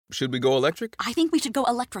Should we go electric? I think we should go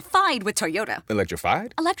electrified with Toyota.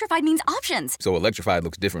 Electrified? Electrified means options. So electrified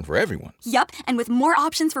looks different for everyone. Yup, and with more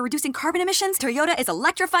options for reducing carbon emissions, Toyota is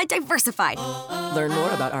electrified diversified. Learn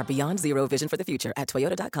more about our Beyond Zero vision for the future at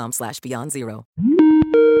toyota.com/Beyond Zero.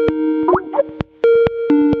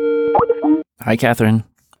 Hi, Catherine.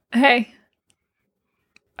 Hey.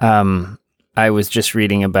 I was just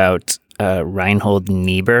reading about Reinhold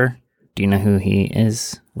Niebuhr. Do you know who he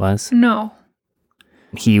was? No.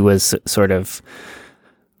 He was sort of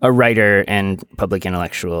a writer and public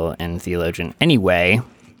intellectual and theologian. Anyway,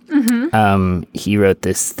 he wrote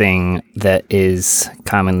this thing that is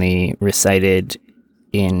commonly recited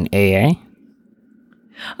in AA.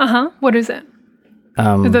 What is it?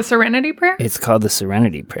 The Serenity Prayer? It's called the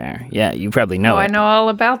Serenity Prayer. Yeah, you probably know it. I know all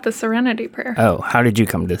about the Serenity Prayer. Oh, how did you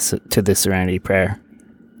come to the Serenity Prayer?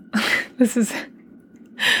 This is...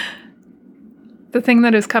 The thing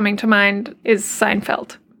that is coming to mind is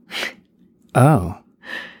Seinfeld. Oh.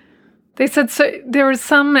 They said, there was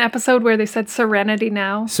some episode where they said Serenity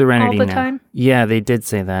Now Serenity all the Now. time. Yeah, they did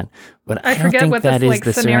say that. But I don't forget think what that this is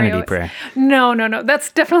the scenario Serenity is. Prayer. No.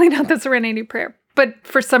 That's definitely not the Serenity Prayer. But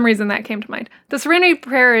for some reason that came to mind. The Serenity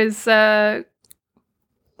Prayer is, God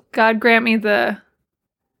grant me the...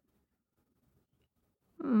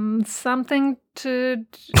 something to do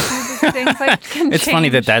the things I can It's change. funny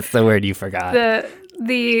that that's the word you forgot.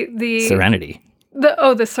 The Serenity.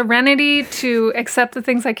 The serenity to accept the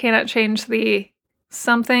things I cannot change, the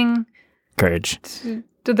something Courage.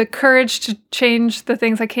 to the courage to change the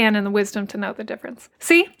things I can, and the wisdom to know the difference.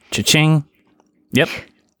 See? Cha-ching. Yep.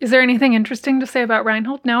 Is there anything interesting to say about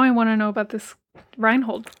Reinhold? Now I want to know about this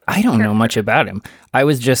Reinhold. I don't know much about him. I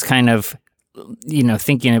was just kind of,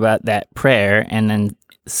 thinking about that prayer and then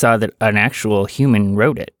saw that an actual human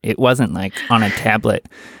wrote it. It wasn't like on a tablet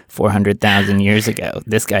 400,000 years ago.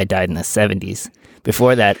 This guy died in the 70s.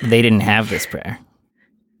 Before that, they didn't have this prayer.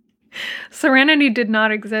 Serenity did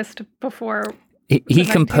not exist before. He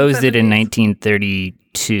composed it in 1970s.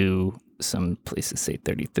 1932. Some places say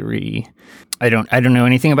 33. I don't know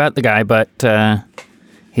anything about the guy, but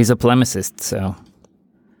he's a polemicist, so.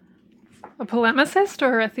 A polemicist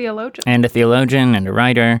or a theologian? And a theologian and a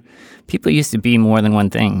writer. People used to be more than one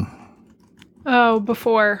thing. Oh,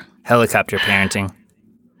 before. Helicopter parenting.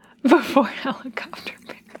 Before helicopter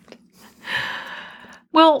parenting.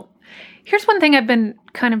 Well, here's one thing I've been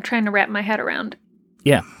kind of trying to wrap my head around.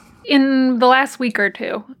 Yeah. In the last week or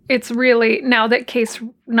two, it's really, now that case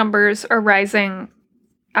numbers are rising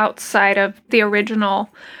outside of the original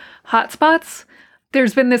hotspots,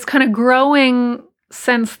 there's been this kind of growing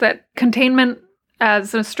sense that containment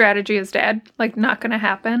as a strategy is dead, like not going to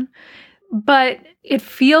happen. But it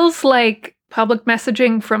feels like public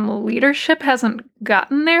messaging from leadership hasn't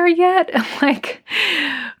gotten there yet.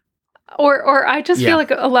 Or I just feel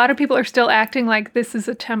like a lot of people are still acting like this is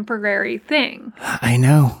a temporary thing. I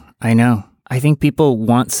know. I think people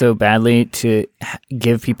want so badly to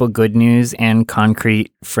give people good news and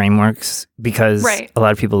concrete frameworks because a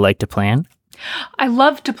lot of people like to plan. I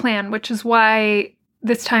love to plan, which is why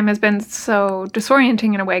this time has been so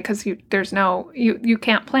disorienting in a way, because you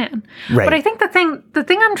can't plan. Right. But I think the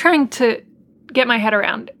thing I'm trying to get my head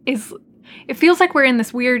around is it feels like we're in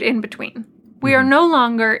this weird in-between. We are no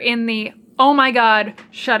longer in the, oh my God,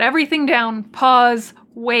 shut everything down, pause,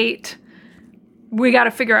 wait, we got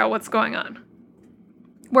to figure out what's going on.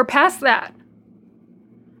 We're past that.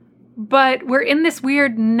 But we're in this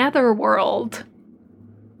weird netherworld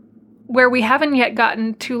where we haven't yet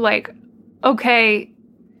gotten to like, okay,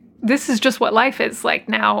 this is just what life is like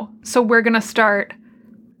now. So we're going to start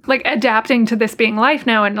like adapting to this being life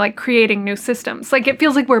now and like creating new systems. Like it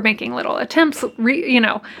feels like we're making little attempts,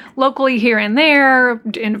 locally here and there.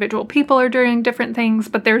 Individual people are doing different things,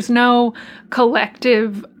 but there's no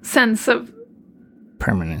collective sense of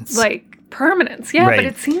permanence. Yeah, right. But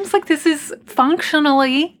it seems like this is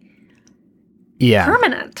functionally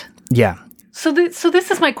permanent. Yeah. So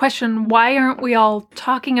this is my question. Why aren't we all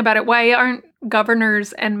talking about it? Why aren't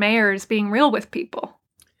governors and mayors being real with people?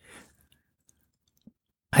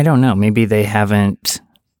 I don't know. Maybe they haven't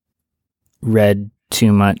read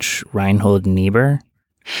too much Reinhold Niebuhr.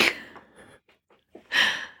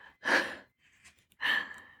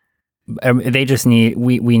 They just need,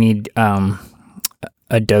 we need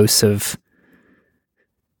a dose of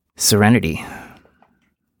serenity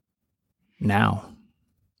now.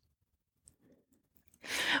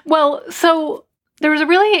 Well, so there was a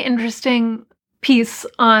really interesting piece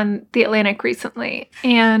on The Atlantic recently,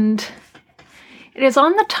 and it is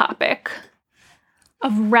on the topic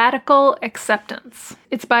of radical acceptance.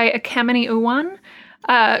 It's by Ekemini Uwan.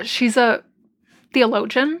 She's a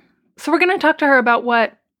theologian. So we're going to talk to her about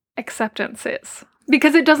what acceptance is.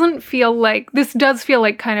 Because it doesn't feel like, this does feel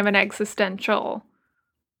like kind of an existential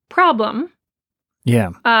problem.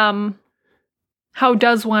 Yeah. How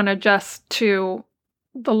does one adjust to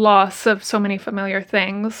the loss of so many familiar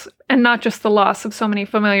things? And not just the loss of so many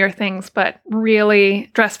familiar things, but really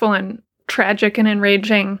stressful and tragic and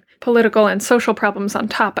enraging political and social problems on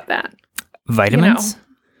top of that. Vitamins?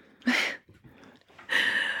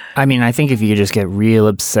 I mean, I think if you could just get real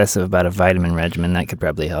obsessive about a vitamin regimen, that could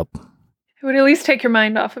probably help. It would at least take your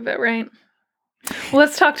mind off of it, right? Well,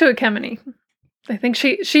 let's talk to Ekemini. I think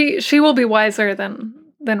she will be wiser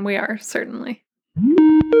than we are, certainly.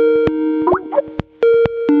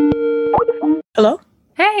 Hello?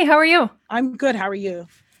 Hey, how are you? I'm good. How are you?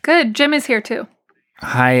 Good. Jim is here too.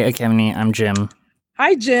 Hi, Ekemini. I'm Jim.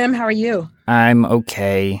 Hi, Jim. How are you? I'm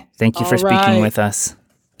okay. Thank you for speaking with us.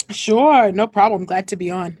 Sure. No problem. Glad to be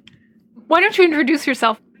on. Why don't you introduce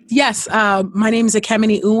yourself? Yes. My name is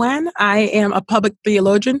Ekemini Uwan. I am a public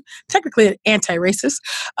theologian, technically an anti-racist,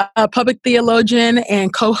 a public theologian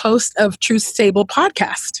and co-host of Truth Stable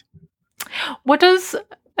podcast. What does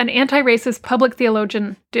an anti-racist public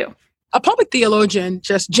theologian do? A public theologian,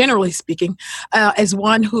 just generally speaking, is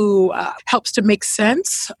one who helps to make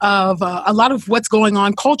sense of a lot of what's going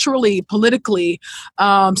on culturally, politically,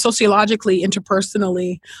 sociologically,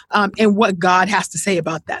 interpersonally, and what God has to say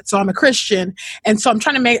about that. So I'm a Christian, and so I'm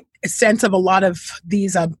trying to make sense of a lot of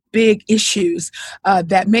these big issues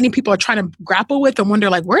that many people are trying to grapple with and wonder,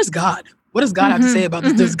 like, where's God? What does God have to say about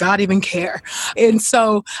this? Does God even care? And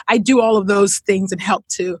so I do all of those things and help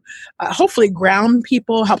to hopefully ground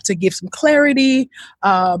people, help to give some clarity,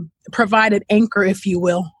 provide an anchor, if you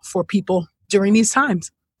will, for people during these times.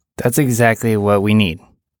 That's exactly what we need.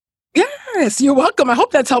 Yes, you're welcome. I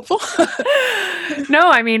hope that's helpful. No,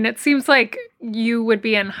 I mean, it seems like you would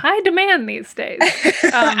be in high demand these days.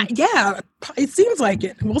 Yeah, it seems like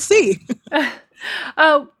it. We'll see.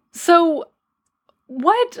 So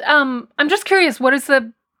what, I'm just curious,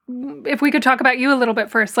 if we could talk about you a little bit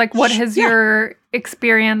first, like what has your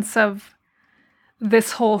experience of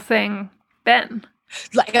this whole thing been?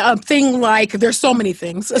 Like a thing, like there's so many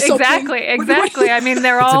things. Exactly. I mean,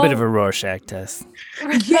 they're It's all a bit of a Rorschach test.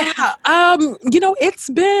 Yeah. It's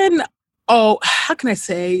been, how can I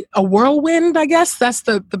say, a whirlwind, I guess. That's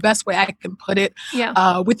the best way I can put it.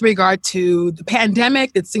 Yeah. With regard to the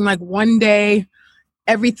pandemic, it seemed like one day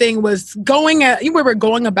everything was we were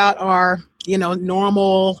going about our,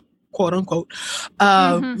 normal, quote unquote,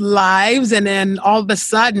 lives. And then all of a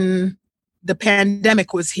sudden, the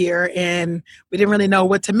pandemic was here and we didn't really know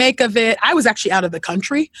what to make of it. I was actually out of the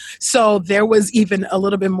country. So there was even a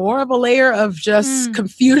little bit more of a layer of just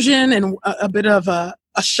confusion and a bit of a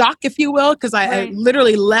shock, if you will, because I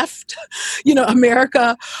literally left,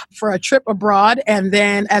 America for a trip abroad. And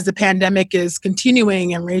then as the pandemic is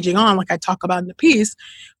continuing and raging on, like I talk about in the piece,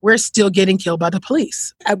 we're still getting killed by the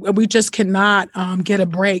police. We just cannot get a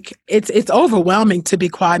break. It's overwhelming, to be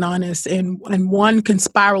quite honest, and one can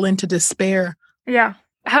spiral into despair. Yeah.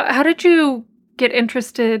 How did you get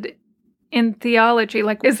interested in theology?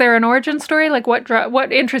 Like, is there an origin story? Like,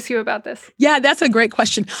 what interests you about this? Yeah, that's a great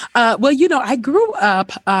question. I grew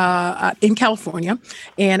up in California,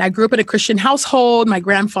 and I grew up in a Christian household. My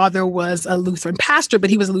grandfather was a Lutheran pastor, but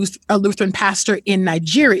he was a Lutheran pastor in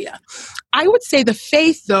Nigeria. I would say the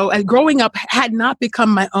faith, though, growing up had not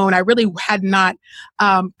become my own. I really had not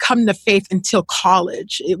come to faith until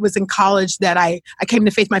college. It was in college that I came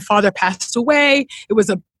to faith. My father passed away. It was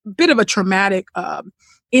a bit of a traumatic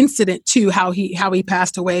incident too, how he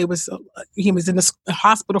passed away. He was in the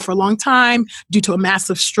hospital for a long time due to a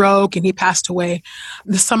massive stroke, and he passed away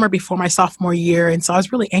the summer before my sophomore year. And so I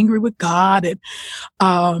was really angry with God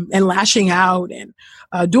and lashing out and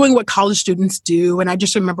doing what college students do. And I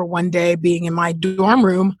just remember one day being in my dorm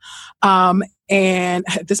room, and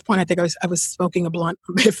at this point, I think I was smoking a blunt.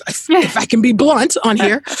 If I can be blunt on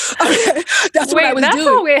here, that's what I was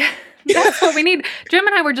doing. That's what we need. Jim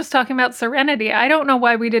and I were just talking about serenity. I don't know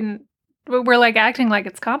why we're like acting like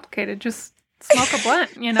it's complicated. Just smoke a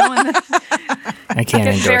blunt, and then I can't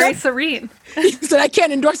endorse very it. serene. So I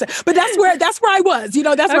can't endorse it. But that's where I was.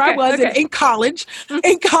 That's where I was in college.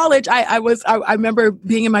 In college, I remember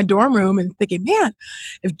being in my dorm room and thinking, man,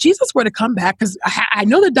 if Jesus were to come back, because I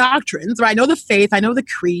know the doctrines, or I know the faith, I know the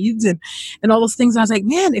creeds and all those things. I was like,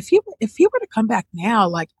 man, if he were to come back now,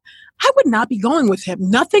 like, I would not be going with him.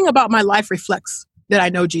 Nothing about my life reflects that I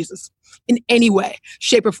know Jesus in any way,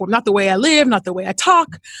 shape, or form. Not the way I live, not the way I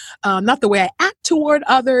talk, not the way I act toward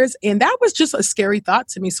others. And that was just a scary thought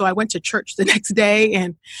to me. So I went to church the next day,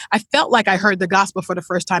 and I felt like I heard the gospel for the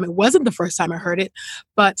first time. It wasn't the first time I heard it,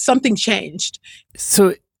 but something changed.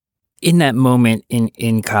 So in that moment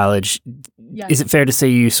in college, Yes. is it fair to say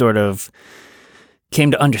you sort of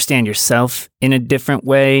came to understand yourself in a different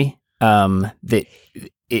way? That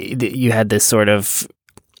you had this sort of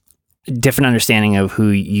different understanding of who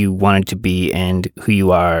you wanted to be and who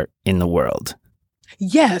you are in the world.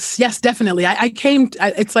 Yes, definitely.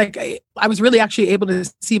 It's like I was really actually able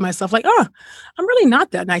to see myself like, I'm really not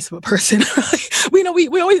that nice of a person.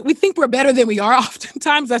 we think we're better than we are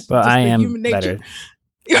oftentimes. That's Well, just I the am human nature.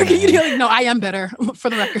 better. No, I am better for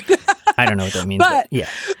the record. I don't know what that means. But yeah.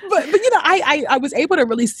 but I was able to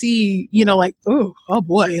really see, like, oh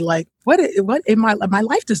boy, like what in my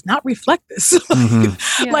life does not reflect this.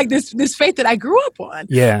 Mm-hmm. Like this faith that I grew up on.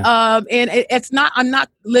 Yeah. And I'm not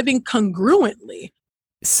living congruently.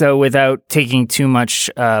 So without taking too much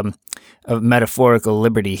of metaphorical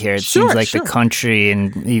liberty here, it seems like the country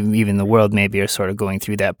and even the world maybe are sort of going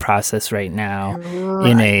through that process right now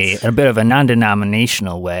in a bit of a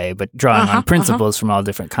non-denominational way, but drawing on principles from all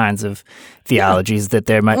different kinds of theologies, that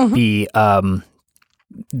there might be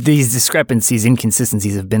these discrepancies,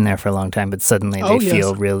 inconsistencies have been there for a long time, but suddenly they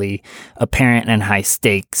feel really apparent and high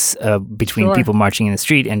stakes between people marching in the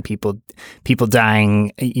street and people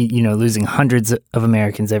dying, losing hundreds of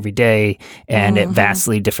Americans every day and at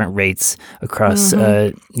vastly different rates across,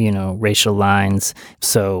 racial lines.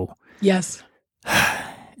 So yes,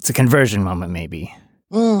 it's a conversion moment, maybe.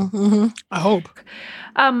 I hope.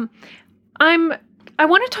 I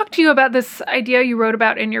want to talk to you about this idea you wrote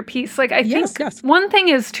about in your piece. Like, I think one thing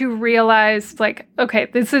is to realize, like, okay,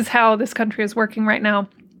 this is how this country is working right now.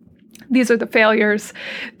 These are the failures.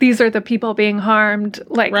 These are the people being harmed.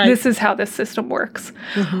 Like, this is how this system works.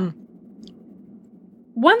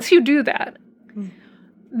 Once you do that,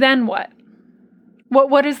 then what?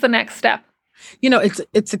 What is the next step?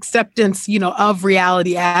 It's acceptance, of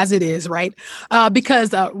reality as it is, right?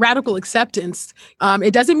 Because radical acceptance,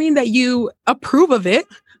 it doesn't mean that you approve of it.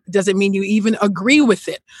 It doesn't mean you even agree with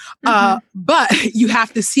it. But you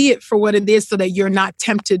have to see it for what it is so that you're not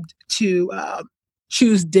tempted to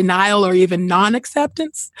choose denial or even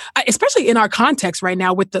non-acceptance, especially in our context right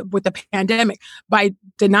now with the pandemic. By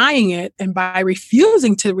denying it and by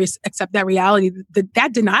refusing to accept that reality,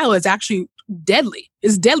 that denial is actually deadly.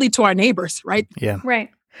 It's deadly to our neighbors, right? Yeah.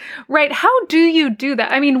 Right. How do you do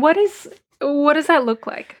that? I mean, what does that look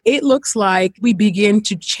like? It looks like we begin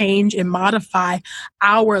to change and modify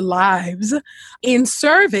our lives in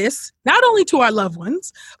service, not only to our loved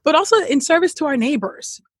ones, but also in service to our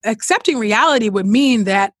neighbors. Accepting reality would mean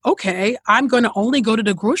that, okay, I'm going to only go to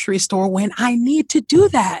the grocery store when I need to do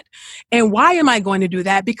that. And why am I going to do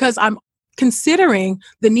that? Because I'm considering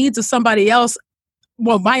the needs of somebody else.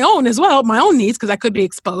 Well, my own as well, my own needs, because I could be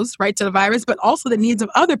exposed, right, to the virus, but also the needs of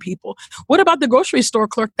other people. What about the grocery store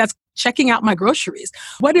clerk that's checking out my groceries?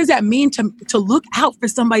 What does that mean to look out for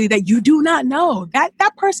somebody that you do not know?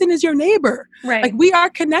 That person is your neighbor. Right. Like, we are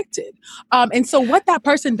connected. And so what that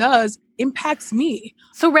person does impacts me.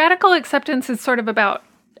 So radical acceptance is sort of about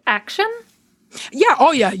action? Yeah.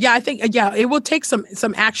 Oh, yeah. Yeah. I think, it will take some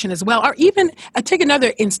action as well. Or even take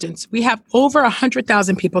another instance. We have over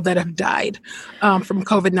 100,000 people that have died from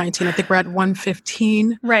COVID-19. I think we're at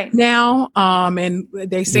 115 now. And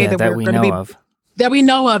they say that we're going to be that we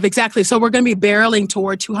know of. Exactly. So we're going to be barreling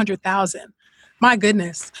toward 200,000. My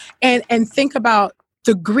goodness. And think about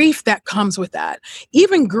the grief that comes with that.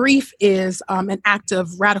 Even grief is an act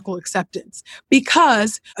of radical acceptance,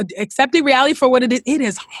 because accepting reality for what it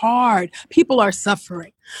is hard. People are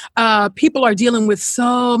suffering. People are dealing with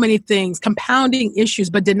so many things, compounding issues,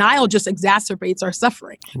 but denial just exacerbates our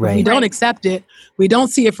suffering. Right. We don't accept it. We don't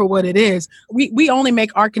see it for what it is. We only make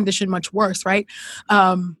our condition much worse, right?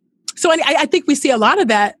 So I think we see a lot of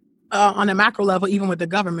that on a macro level, even with the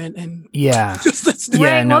government. And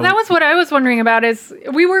Right. No. Well, that was what I was wondering about. Is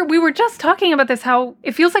we were just talking about this, how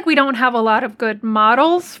it feels like we don't have a lot of good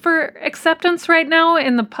models for acceptance right now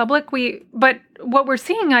in the public. But what we're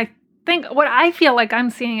seeing, I think, what I feel like I'm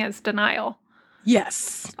seeing is denial.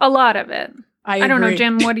 Yes, a lot of it. I don't know,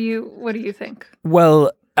 Jim. What do you think?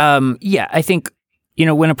 Well, I think,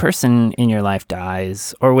 when a person in your life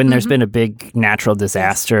dies, or when there's been a big natural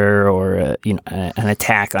disaster, or an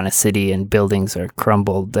attack on a city and buildings are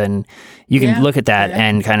crumbled, then you can look at that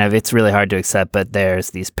and kind of, it's really hard to accept, but there's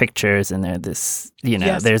these pictures and there's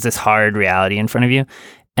this hard reality in front of you.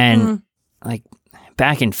 And like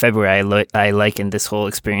back in February, I likened this whole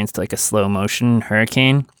experience to like a slow motion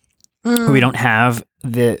hurricane. We don't have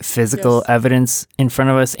the physical evidence in front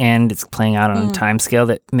of us, and it's playing out on a time scale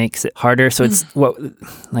that makes it harder. So it's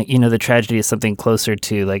the tragedy is something closer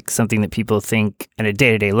to like something that people think at a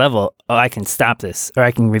day-to-day level, oh, I can stop this, or I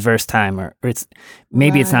can reverse time, or it's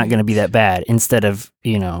maybe it's not going to be that bad, instead of,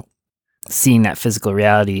 seeing that physical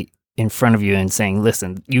reality in front of you and saying,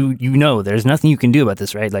 listen, you know, there's nothing you can do about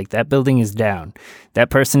this, right? Like that building is down. That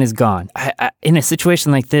person is gone. In a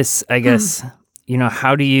situation like this, I guess, you know,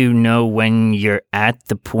 how do you know when you're at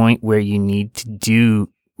the point where you need to do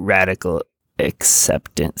radical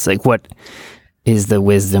acceptance? Like what is the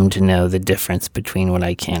wisdom to know the difference between what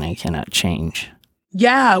I can and cannot change?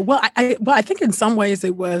 Yeah, well, I think in some ways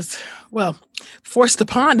it was, forced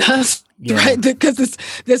upon us, right? Because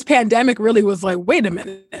this pandemic really was like, wait a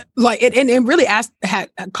minute, like, and really had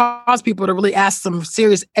caused people to really ask some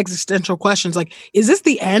serious existential questions, like, is this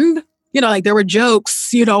the end? You know, like there were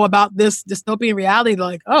jokes, you know, about this dystopian reality,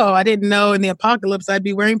 like, oh, I didn't know in the apocalypse I'd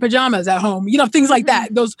be wearing pajamas at home, you know, things like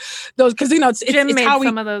that. Those, because you know, Jim it's made how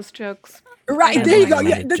some of those jokes. Right, there you go.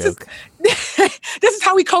 Yeah, this is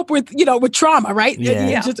how we cope with trauma, right?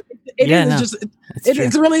 Yeah.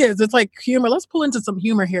 It really is. It's like humor. Let's pull into some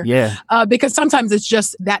humor here. Yeah. Because sometimes it's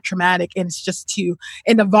just that traumatic, and it's just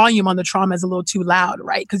and the volume on the trauma is a little too loud,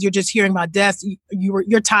 right? Because you're just hearing about deaths. Your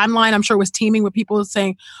timeline, I'm sure, was teeming with people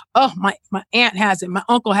saying, "Oh, my aunt has it, my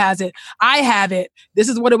uncle has it, I have it. This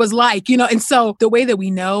is what it was like," you know. And so the way that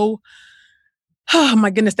we know, oh my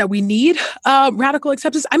goodness, that we need radical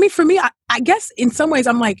acceptance. I mean, for me, I guess in some ways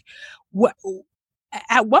I'm like,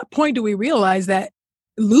 at what point do we realize that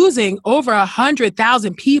losing over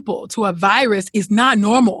 100,000 people to a virus is not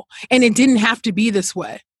normal, and it didn't have to be this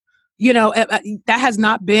way? You know, that has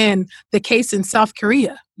not been the case in South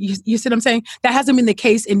Korea. You see what I'm saying? That hasn't been the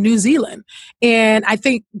case in New Zealand. And I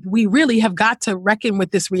think we really have got to reckon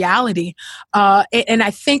with this reality. And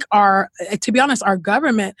I think to be honest, our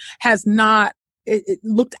government has not it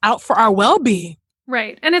looked out for our well-being.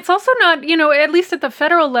 Right. And it's also not, you know, at least at the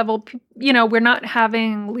federal level, you know, we're not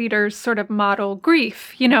having leaders sort of model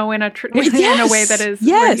grief, you know, in a way that is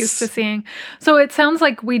we're used to seeing. So it sounds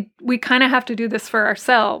like we kind of have to do this for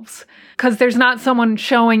ourselves, because there's not someone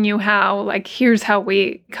showing you how, like, here's how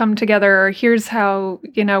we come together, or here's how,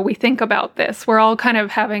 you know, we think about this. We're all kind of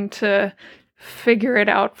having to figure it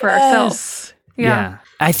out for ourselves. Yeah.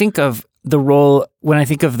 I think of the role, when I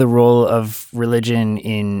think of the role of religion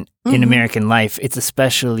in American life, it's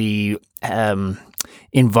especially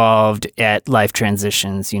involved at life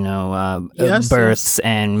transitions, you know, births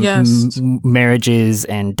and marriages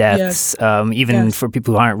and deaths, even for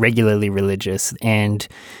people who aren't regularly religious. And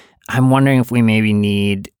I'm wondering if we maybe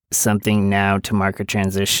need something now to mark a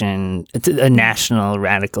transition, a national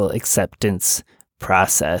radical acceptance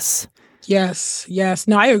process. Yes.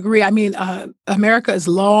 No, I agree. I mean, America is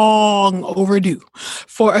long overdue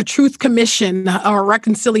for a truth commission or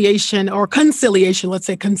reconciliation or conciliation. Let's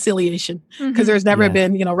say conciliation, because there's never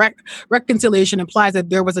been, you know, reconciliation implies that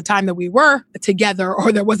there was a time that we were together,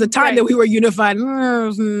 or there was a time that we were unified.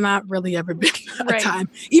 There's not really ever been a time.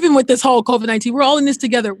 Even with this whole COVID-19, we're all in this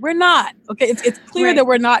together. We're not. Okay, it's clear that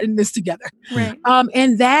we're not in this together. Right.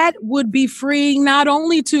 And that would be freeing not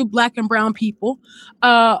only to Black and brown people,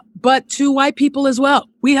 but to white people as well.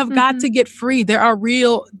 We have got to get free. There are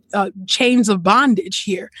real chains of bondage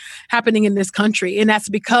here happening in this country. And that's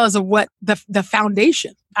because of what the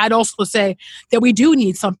foundation. I'd also say that we do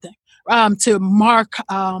need something to mark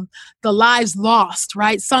the lives lost,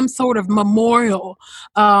 right? Some sort of memorial.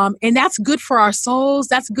 And that's good for our souls.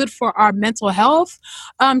 That's good for our mental health,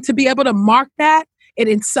 to be able to mark that. And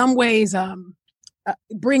in some ways,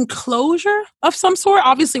 bring closure of some sort.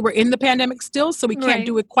 Obviously, we're in the pandemic still, so we can't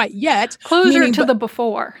do it quite yet. Closure to the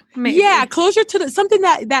before, maybe. Yeah, closure to something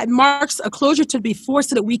that marks a closure to the before,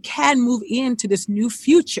 so that we can move into this new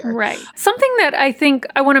future. Right. Something that I think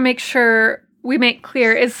I want to make sure we make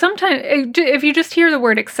clear is sometimes, if you just hear the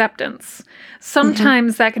word acceptance,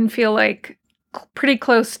 sometimes that can feel like pretty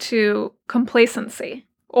close to complacency.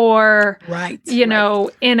 Or, you know,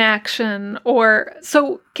 inaction, or,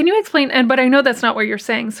 so can you explain, but I know that's not what you're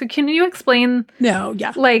saying. So can you explain? No,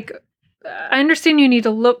 yeah. Like, I understand you need to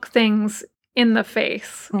look things in the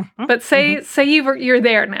face, but say you're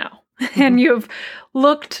there now and you've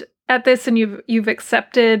looked at this and you've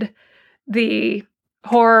accepted the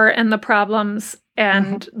horror and the problems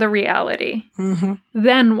and the reality.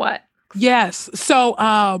 Then what? Yes. So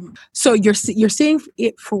you're seeing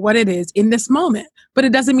it for what it is in this moment, but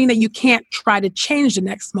it doesn't mean that you can't try to change the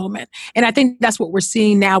next moment. And I think that's what we're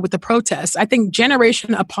seeing now with the protests. I think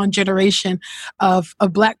generation upon generation of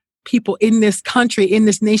Black people in this country, in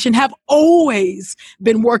this nation, have always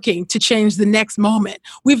been working to change the next moment.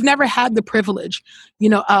 We've never had the privilege, you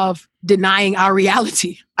know, of denying our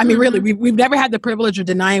reality. I mean, really, we've never had the privilege of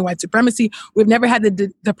denying white supremacy. We've never had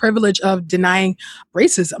the privilege of denying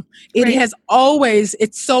racism. It has always,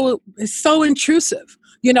 it's so intrusive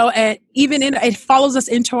And even it follows us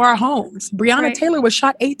into our homes. Breonna Right. Taylor was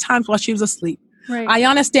shot 8 times while she was asleep. Right.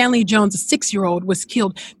 Ayanna Stanley Jones, a 6-year-old, was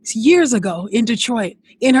killed years ago in Detroit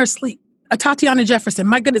in her sleep. Tatiana Jefferson,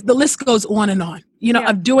 my goodness, the list goes on and on, Yeah.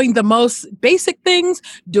 of doing the most basic things,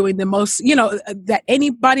 doing the most, that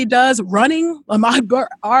anybody does, running, Ahmaud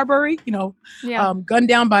Arbery, Yeah. gunned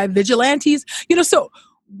down by vigilantes, so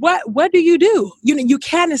what do? You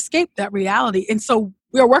can't escape that reality. And so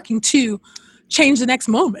we're working to change the next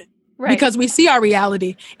moment. Right. Because we see our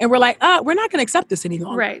reality and we're like, we're not going to accept this any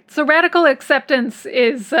longer. Right. So radical acceptance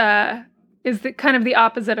is the kind of the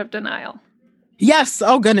opposite of denial. Yes.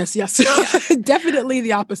 Oh, goodness. Yes. Definitely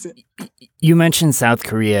the opposite. You mentioned South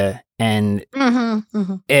Korea, and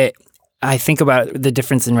I think about the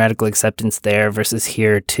difference in radical acceptance there versus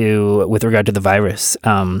here too, with regard to the virus.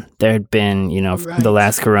 There had been, Right. the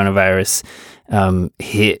last coronavirus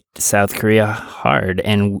hit South Korea hard,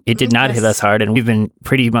 and it did not hit us hard, and we've been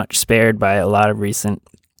pretty much spared by a lot of recent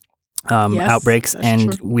outbreaks, that's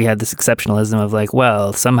and true. we had this exceptionalism of like,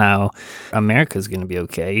 well, somehow America's going to be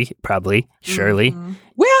okay, probably, surely.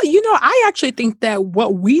 Well, I actually think that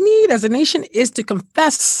what we need as a nation is to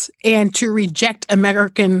confess and to reject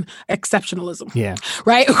American exceptionalism. Yeah.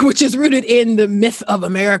 Right? Which is rooted in the myth of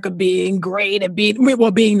America being great and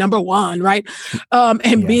being number one, right?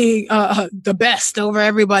 And being the best over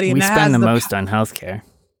everybody. And We that spend has the most on healthcare.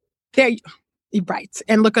 There, right.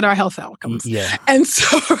 And look at our health outcomes. Yeah. And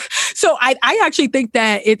so I actually think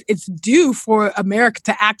that it's due for America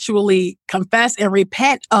to actually confess and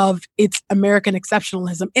repent of its American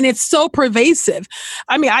exceptionalism. And it's so pervasive.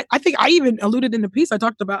 I mean, I think I even alluded in the piece, I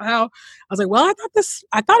talked about how I was like, well,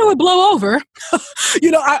 I thought it would blow over.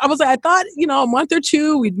 I was like, I thought, a month or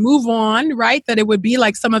two, we'd move on, right? That it would be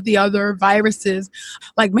like some of the other viruses.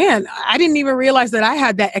 Like, man, I didn't even realize that I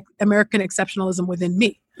had that American exceptionalism within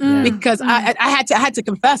me. Yeah. Because I had to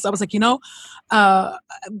confess, I was like,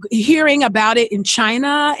 hearing about it in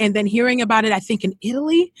China and then hearing about it, I think in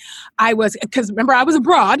Italy, because remember I was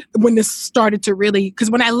abroad when this started to really, because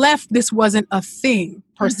when I left, this wasn't a thing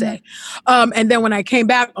per se. And then when I came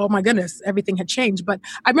back, oh my goodness, everything had changed. But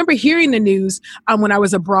I remember hearing the news when I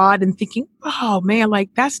was abroad and thinking, oh man, like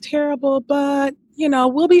that's terrible, but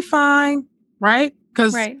we'll be fine, right?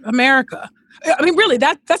 Because America. I mean, really,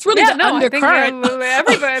 that's really the undercurrent. I think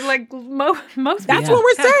everybody, like most that's people what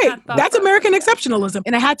we're saying. thought That's so. American exceptionalism.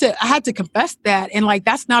 And I had to confess that. And like,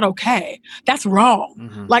 that's not okay. That's wrong.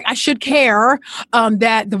 Mhm. Like, I should care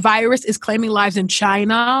that the virus is claiming lives in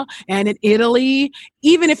China and in Italy,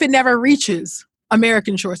 even if it never reaches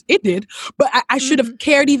American shores. It did. But I should have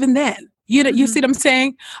cared even then. You see what I'm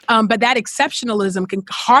saying? But that exceptionalism can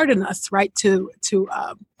harden us, right, to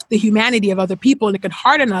the humanity of other people, and it can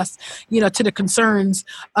harden us, to the concerns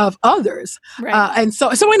of others. Right. And so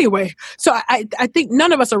anyway, so I think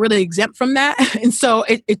none of us are really exempt from that. And so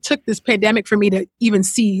it took this pandemic for me to even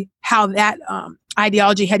see how that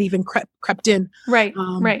ideology had even crept in Right.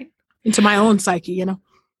 into my own psyche,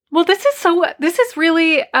 Well, this is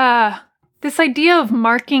really this idea of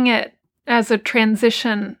marking it as a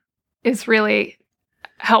transition is really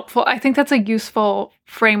helpful. I think that's a useful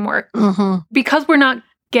framework because we're not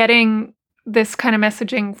getting this kind of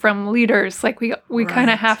messaging from leaders. Like we kind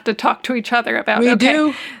of have to talk to each other about. We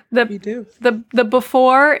okay, do. The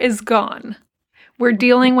before is gone. We're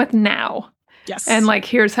dealing with now. Yes. And like,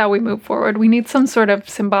 here's how we move forward. We need some sort of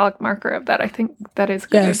symbolic marker of that. I think that is a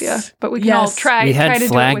good idea. But we can all try. We try had to do it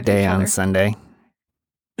Flag with Day each on other. Sunday.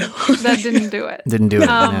 That didn't do it. Didn't do it.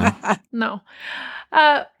 Um, no.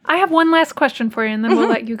 No. I have one last question for you, and then we'll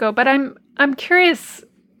let you go. But I'm curious,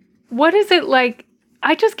 what is it like?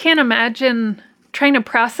 I just can't imagine trying to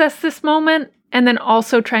process this moment and then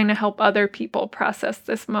also trying to help other people process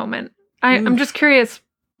this moment. I'm just curious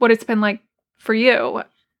what it's been like for you.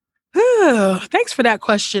 Thanks for that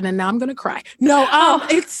question. And now I'm going to cry. No,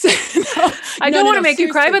 it's. I don't want to make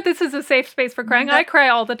you cry, but this is a safe space for crying. I cry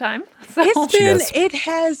all the time. So. It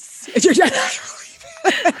has.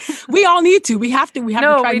 We all need to. We have to. We have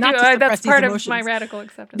to try not to suppress that's these part emotions. of my radical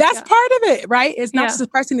acceptance. That's part of it, right? It's not Yeah.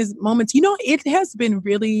 suppressing these moments. It has been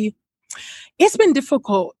it's been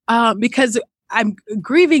difficult because I'm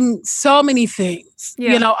grieving so many things.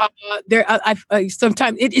 Yeah.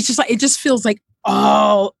 Sometimes it's just like, it just feels like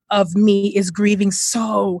all of me is grieving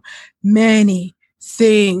so many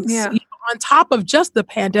things. Yeah. On top of just the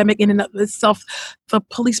pandemic in and of itself, the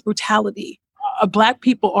police brutality. Black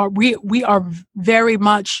people we are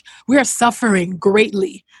suffering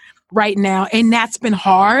greatly right now, and that's been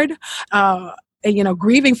hard.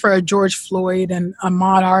 grieving for a George Floyd and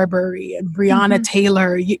Ahmaud Arbery and Breonna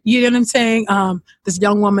Taylor. You know what I'm saying? This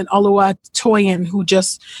young woman, Oluwatoyin, who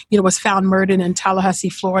just, was found murdered in Tallahassee,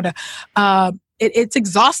 Florida. It's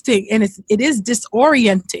exhausting and it is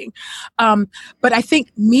disorienting. But I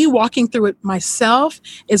think me walking through it myself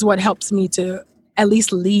is what helps me to at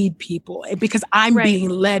least lead people, because I'm being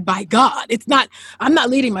led by God. I'm not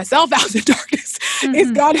leading myself out of darkness.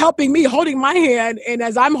 It's God helping me, holding my hand. And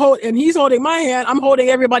as and he's holding my hand, I'm holding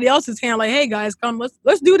everybody else's hand like, hey guys, come,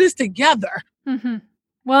 let's do this together.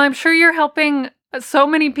 Well, I'm sure you're helping so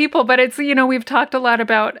many people, but it's, we've talked a lot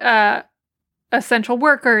about essential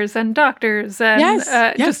workers and doctors and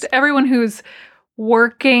just everyone who's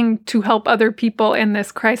working to help other people in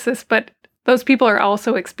this crisis, but those people are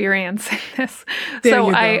also experiencing this.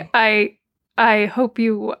 So I hope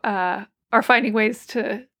you are finding ways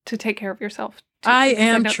to take care of yourself. I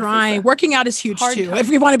am trying. Working out is huge too. Time. If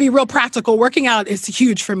we want to be real practical, working out is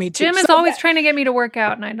huge for me too. Jim is always trying to get me to work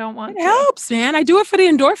out, and I don't want to. It helps, man. I do it for the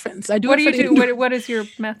endorphins. What do you do? What is your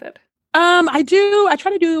method? I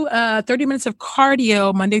try to do 30 minutes of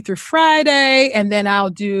cardio Monday through Friday, and then I'll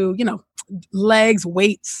do, legs,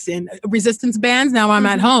 weights, and resistance bands. Now I'm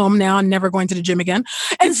at home. Now I'm never going to the gym again.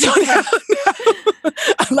 And so now,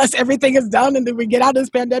 unless everything is done and then we get out of this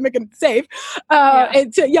pandemic and it's safe,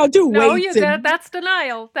 and to, do weights. That's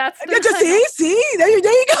denial. That's denial. See, there you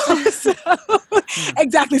go. So,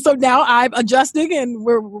 exactly. So now I'm adjusting and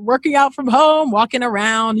we're working out from home, walking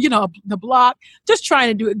around, the block, just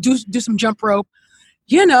trying to do some jump rope.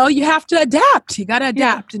 You have to adapt. You got to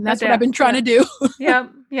adapt. And that's what I've been trying to do. Yeah.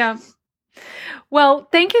 Well,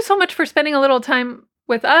 thank you so much for spending a little time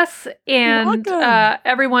with us. And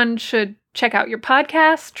everyone should check out your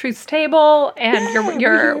podcast, Truth's Table,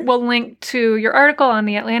 and we'll link to your article on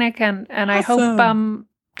The Atlantic. And I hope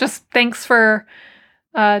just thanks for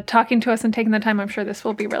talking to us and taking the time. I'm sure this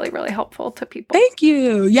will be really, really helpful to people. Thank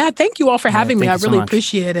you. Yeah, thank you all for having me. I really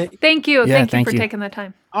appreciate it. Thank you. Yeah, thank you for taking the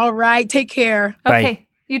time. All right. Take care. Okay. Bye.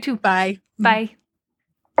 You too. Bye. Bye.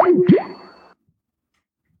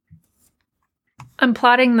 I'm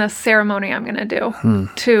plotting the ceremony I'm going to do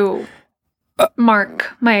to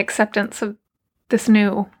mark my acceptance of this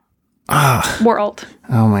new world.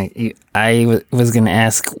 Oh my! I was going to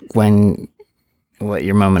ask what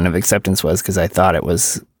your moment of acceptance was, because I thought it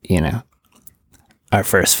was, our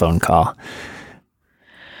first phone call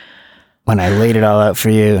when I laid it all out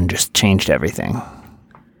for you and just changed everything.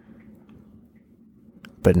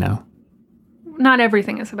 But no. Not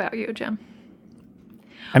everything is about you, Jim.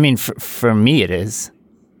 I mean, for me, it is.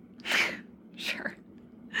 Sure.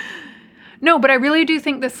 No, but I really do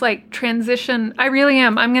think this transition, I really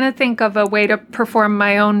am. I'm going to think of a way to perform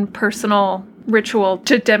my own personal ritual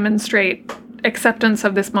to demonstrate acceptance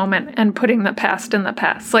of this moment and putting the past in the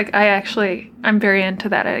past. I'm very into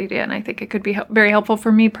that idea, and I think it could be very helpful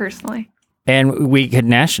for me personally. And we could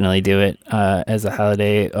nationally do it as a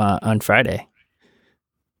holiday on Friday.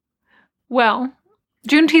 Well,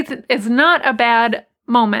 Juneteenth is not a bad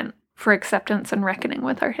moment for acceptance and reckoning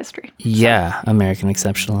with our history. Yeah, American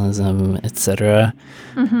exceptionalism, etc.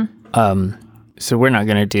 So we're not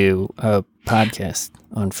going to do a podcast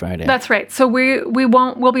on Friday. That's right. So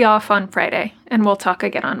we'll be off on Friday, and we'll talk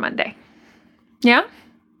again on Monday. Yeah?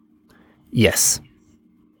 Yes.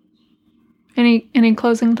 Any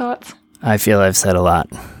closing thoughts? I feel I've said a lot.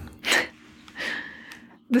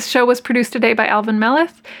 This show was produced today by Alvin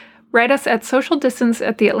Melleth. Write us at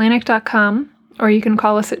socialdistance@theatlantic.com, or you can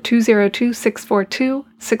call us at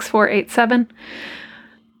 202-642-6487.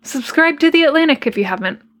 Subscribe to The Atlantic if you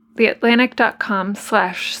haven't.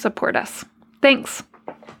 theatlantic.com/support us. Thanks.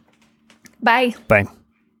 Bye. Bye.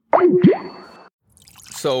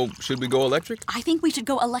 So, should we go electric? I think we should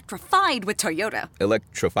go electrified with Toyota.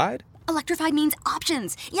 Electrified? Electrified means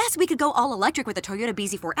options. Yes, we could go all electric with the Toyota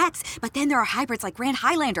BZ4X, but then there are hybrids like Grand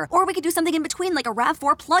Highlander, or we could do something in between like a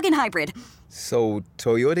RAV4 plug-in hybrid. So,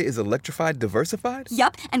 Toyota is electrified diversified?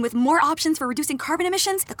 Yup, and with more options for reducing carbon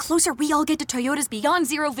emissions, the closer we all get to Toyota's Beyond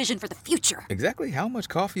Zero vision for the future. Exactly how much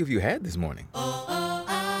coffee have you had this morning?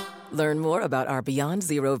 Learn more about our Beyond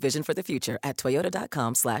Zero vision for the future at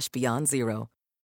toyota.com/beyond zero.